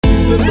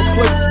in the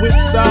place with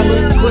style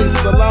and grace.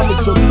 Allow me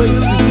to lace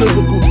these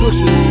lyrical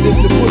bushes in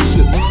your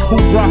bushes. Who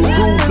rock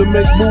grooves and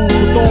make moves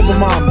with all the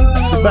mommies.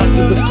 The back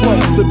of the club,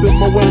 sipping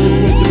my way is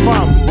where you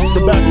find me. The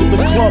back of the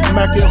club,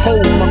 macking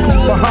holes, my crew's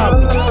behind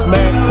me.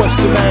 Mad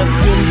question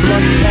asking,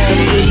 blunt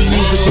passing,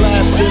 music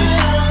blasting.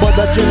 But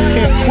I just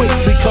can't quit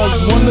because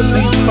one of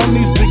these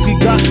honeys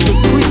Biggie got to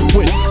creep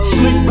with,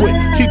 sleep with,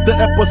 keep the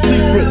ep a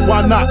secret.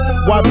 Why not?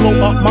 Why blow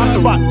up my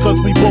spot? Cause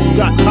we both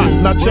got hot.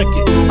 Now check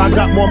it. I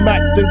got more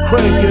Mac than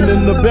Craig and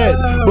in the bed.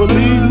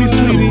 Believe me,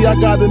 sweetie, I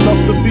got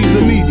enough to feed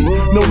the needy.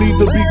 No need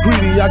to be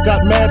greedy. I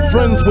got mad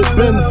friends with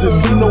Benzes,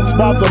 see notes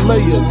by the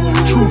layers.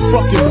 True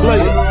fucking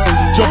players.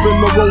 Jump in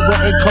the Rover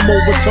and come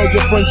over. Tell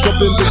your friends jump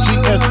in the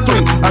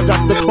GS3. I got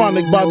the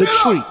chronic by the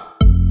tree.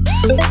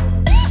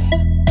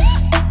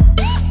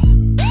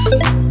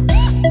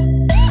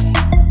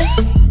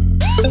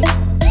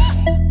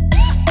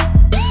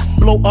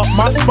 Blow up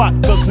my spot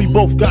cause we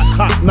both got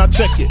hot. Now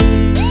check it.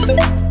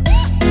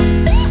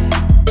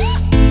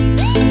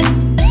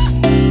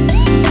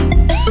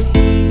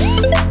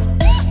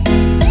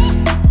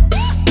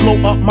 Blow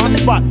up my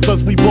spot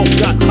cause we both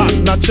got hot.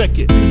 Now check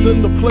it. He's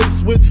in the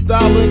place with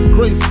style and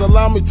grace.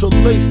 Allow me to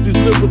lace these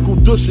lyrical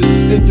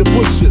douches in your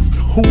bushes.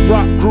 Who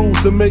rock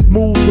grooves and make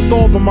moves with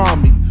all the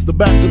mommies. The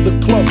back of the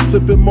club,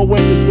 sipping my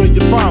way is where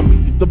you find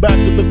me. The back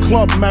of the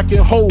club, macking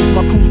holes,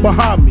 my crew's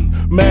behind me.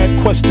 Mad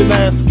question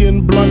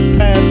asking, blunt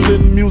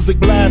passing, music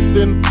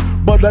blasting.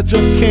 But I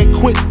just can't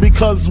quit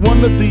because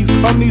one of these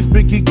honeys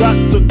Biggie got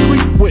to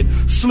creep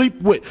with, sleep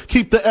with,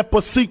 keep the ep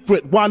a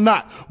secret. Why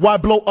not? Why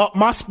blow up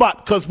my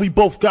spot? Cause we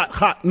both got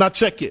hot. Now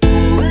check it. Blow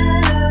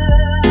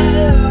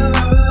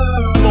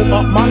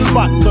up my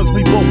spot cause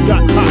we both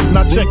got hot.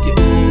 Now check it.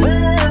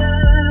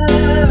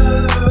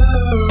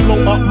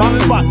 Blow up my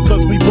spot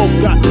cause we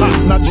both got hot.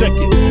 Now check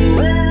it.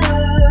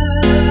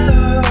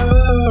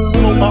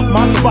 Blow up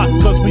my spot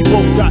cause we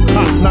both got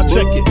hot. Now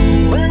check it.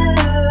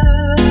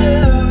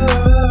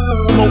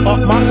 Blow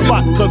up my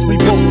spot cause we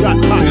both got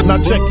hot. Now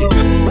check it.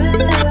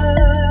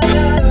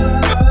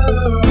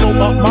 Blow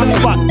up my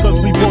spot cause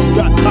we both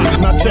got hot.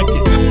 Now check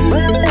it.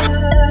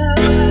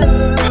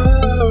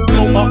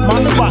 Blow up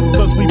my spot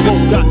cause we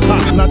both got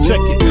hot. Now check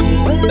it.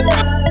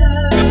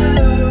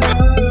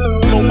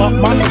 Blow up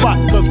my spot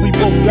cause we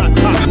both got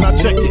hot. Now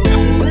check it.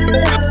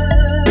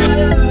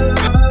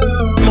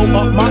 Blow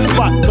up my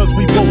spot cause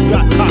we both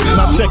got hot.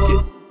 Now check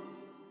it.